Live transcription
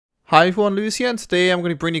Hi everyone, Lewis here, and today I'm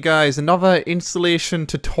going to bring you guys another installation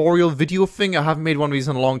tutorial video thing. I haven't made one of these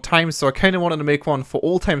in a long time, so I kind of wanted to make one for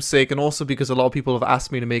old time's sake, and also because a lot of people have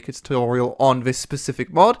asked me to make a tutorial on this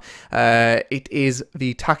specific mod. It is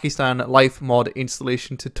the Takistan Life Mod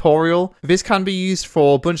installation tutorial. This can be used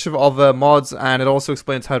for a bunch of other mods, and it also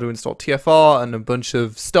explains how to install TFR and a bunch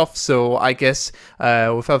of stuff, so I guess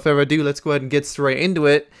without further ado, let's go ahead and get straight into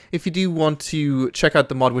it. If you do want to check out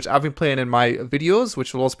the mod, which I've been playing in my videos,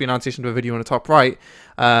 which will also be an to a video in the top right,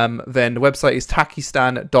 then the website is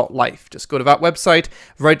takistan.life. Just go to that website,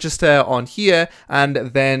 register on here, and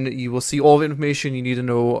then you will see all the information you need to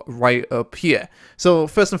know right up here. So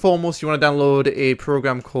first and foremost, you want to download a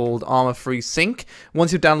program called ARMA Free Sync.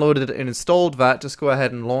 Once you've downloaded it and installed that, just go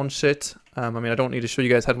ahead and launch it. I mean, I don't need to show you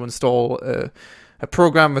guys how to install a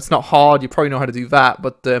program. It's not hard, you probably know how to do that,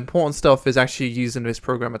 but the important stuff is actually using this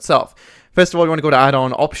program itself. First of all, you want to go to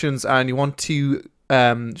add-on options, and you want to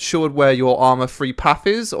show it where your ARMA free path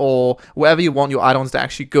is, or wherever you want your add-ons to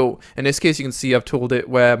actually go. In this case, you can see I've told it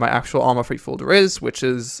where my actual ARMA free folder is, which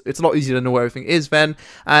is, it's a lot easier to know where everything is then.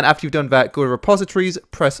 And after you've done that, go to repositories,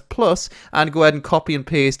 press plus, and go ahead and copy and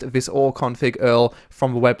paste this all config URL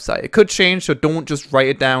from the website. It could change, so don't just write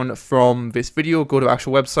it down from this video. Go to the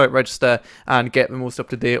actual website, register, and get the most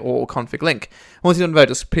up-to-date all config link. Once you've done that,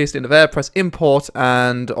 just paste it into there, press import,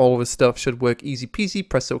 and all of this stuff should work easy peasy.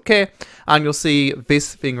 Press OK, and you'll see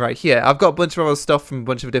this thing right here. I've got a bunch of other stuff from a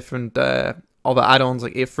bunch of different other add-ons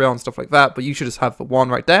like AFR and stuff like that, but you should just have the one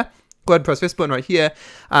right there. Go ahead and press this button right here,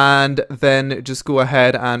 and then just go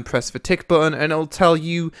ahead and press the tick button, and it'll tell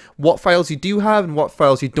you what files you do have and what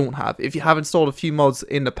files you don't have. If you have installed a few mods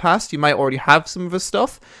in the past, you might already have some of this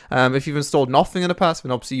stuff. If you've installed nothing in the past,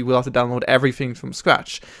 then obviously you will have to download everything from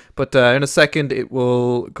scratch. But in a second, it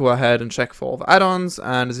will go ahead and check for all the add-ons,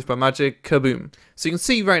 and as if by magic, kaboom. So you can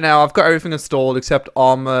see right now, I've got everything installed except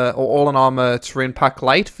ARMA, or All in ARMA Terrain Pack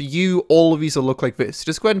Lite. For you, all of these will look like this.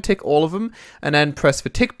 Just go ahead and tick all of them, and then press the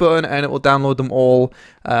tick button, and it will download them all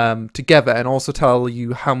together, and also tell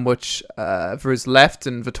you how much there is left,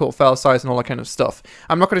 and the total file size, and all that kind of stuff.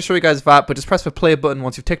 I'm not going to show you guys that, but just press the play button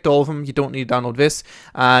once you've ticked all of them. You don't need to download this,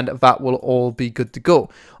 and that will all be good to go.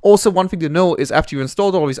 Also, one thing to know is after you've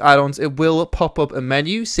installed all these add-ons, it will pop up a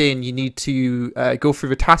menu saying you need to go through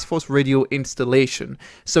the Task Force Radio installation.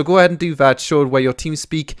 So go ahead and do that, show where your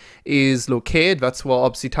TeamSpeak is located. That's what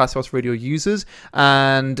obviously Task Force Radio uses,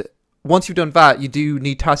 and once you've done that, you do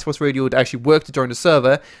need Task Force Radio to actually work to join the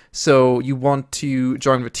server. So you want to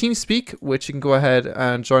join the TeamSpeak, which you can go ahead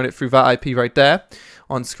and join it through that IP right there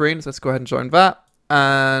on screen. So let's go ahead and join that.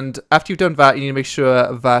 And after you've done that, you need to make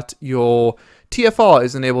sure that your TFR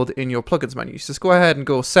is enabled in your plugins menu. So just go ahead and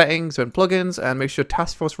go settings and plugins and make sure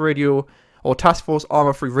Task Force Radio or Task Force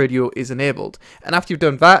ARMA Free Radio is enabled. And after you've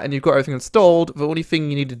done that and you've got everything installed, the only thing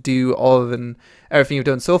you need to do other than everything you've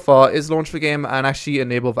done so far is launch the game and actually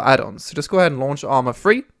enable the add-ons. So just go ahead and launch ARMA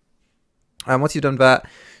Free. And once you've done that,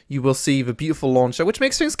 you will see the beautiful launcher, which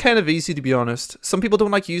makes things kind of easy, to be honest. Some people don't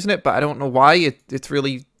like using it, but I don't know why. It's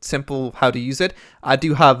really simple how to use it. I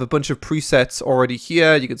do have a bunch of presets already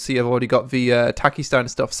here. You can see I've already got the Takistan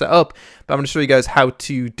stuff set up, but I'm going to show you guys how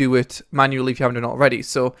to do it manually if you haven't done it already.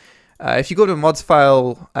 So if you go to a mods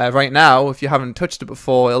file right now, if you haven't touched it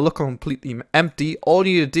before, it'll look completely empty. All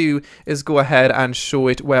you need to do is go ahead and show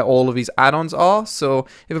it where all of these add-ons are. So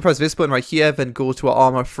if I press this button right here, then go to our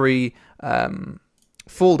ARMA Free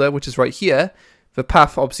folder, which is right here. The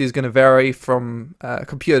path obviously is going to vary from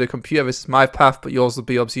computer to computer. This is my path, but yours will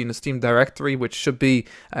be obviously in the Steam directory, which should be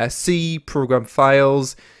C, Program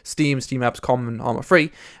Files, Steam Apps, Common, ARMA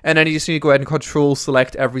Free. And then you just need to go ahead and Control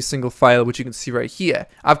Select every single file, which you can see right here.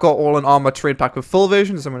 I've got All in ARMA Terrain Pack with full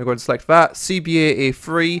version, so I'm going to go ahead and select that. CBA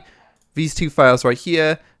A3, these two files right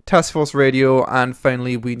here, Task Force Radio, and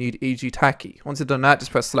finally we need AG Taki. Once you've done that,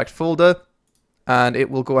 just press Select Folder, and it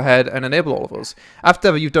will go ahead and enable all of those.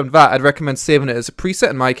 After you've done that, I'd recommend saving it as a preset.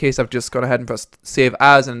 In my case, I've just gone ahead and pressed Save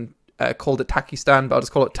As and called it Takistan, but I'll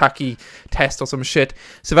just call it Taki Test or some shit.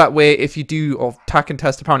 So that way, if you do, or Tak and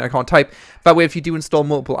Test, apparently I can't type, that way if you do install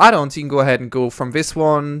multiple add-ons, you can go ahead and go from this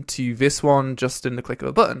one to this one just in the click of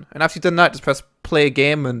a button. And after you've done that, just press Play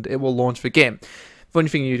Game and it will launch the game. The only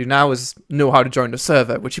thing you do now is know how to join the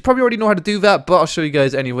server, which you probably already know how to do that, but I'll show you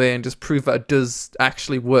guys anyway and just prove that it does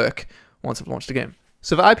actually work once I've launched the game.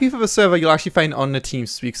 So the IP for the server you'll actually find on the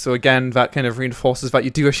TeamSpeak. So again, that kind of reinforces that you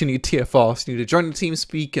do actually need TFR. So you need to join the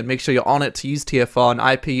TeamSpeak and make sure you're on it to use TFR. And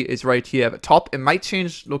IP is right here at the top. It might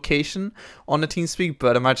change location on the TeamSpeak,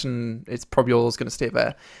 but imagine it's probably always going to stay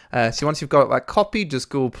there. So once you've got that copied, just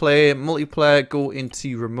go play multiplayer, go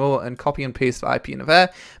into remote and copy and paste the IP into there.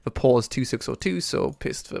 The port is 2602, so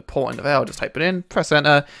paste the port into there. I'll just type it in, press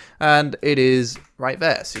enter, and it is right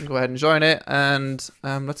there. So you can go ahead and join it, and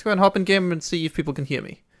let's go ahead and hop in game and see if people can hear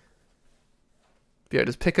me. Yeah,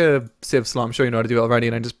 just pick a save slot. I'm sure you know how to do it already,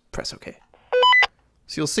 and then just press OK.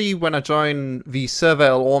 So you'll see when I join the server,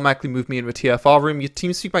 it'll automatically move me into a TFR room. Your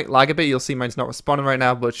TeamSpeak might lag a bit. You'll see mine's not responding right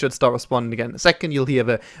now, but it should start responding again in a second. You'll hear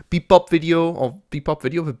the beep bop video, or beep bop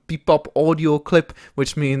video, the beep bop audio clip,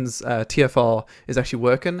 which means TFR is actually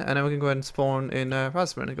working. And then we can go ahead and spawn in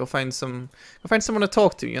Raspberry and go find someone to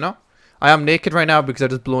talk to. You know, I am naked right now because I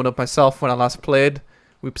just blown up myself when I last played.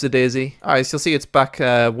 Whoops a daisy. Alright, so you'll see it's back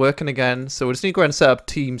working again. So we just need to go ahead and set up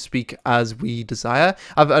TeamSpeak as we desire.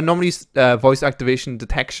 I normally use voice activation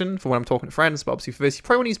detection for when I'm talking to friends, but obviously for this, you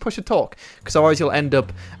probably want to use push to talk, because otherwise you'll end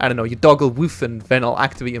up, I don't know, your dog will woof and then it'll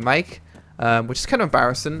activate your mic, which is kind of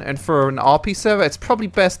embarrassing. And for an RP server, it's probably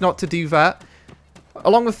best not to do that.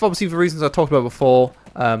 Along with obviously the reasons I talked about before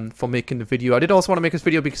for making the video. I did also want to make this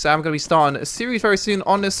video because I'm going to be starting a series very soon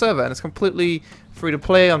on this server, and it's completely free to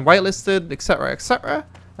play, on whitelisted, etc, etc.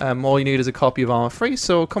 All you need is a copy of ARMA free,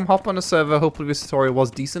 so come hop on the server. Hopefully this tutorial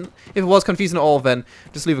was decent. If it was confusing at all, then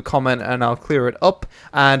just leave a comment and I'll clear it up.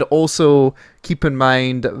 And also keep in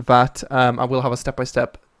mind that I will have a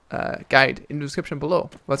step-by-step guide in the description below.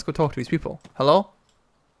 Let's go talk to these people. Hello?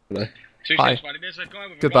 Hello. Hi.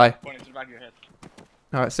 Goodbye.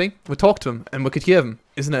 Alright, see? We talked to him and we could hear them.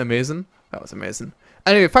 Isn't it amazing? That was amazing.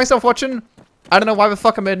 Anyway, thanks for watching. I don't know why the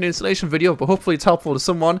fuck I made an installation video, but hopefully it's helpful to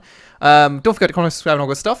someone. Don't forget to comment, subscribe, and all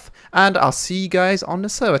good stuff. And I'll see you guys on the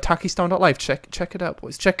server, Takistan.life. Check it out,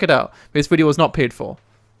 boys. Check it out. This video was not paid for.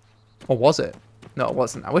 Or was it? No, it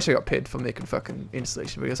wasn't. I wish I got paid for making fucking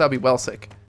installation videos. That'd be well sick.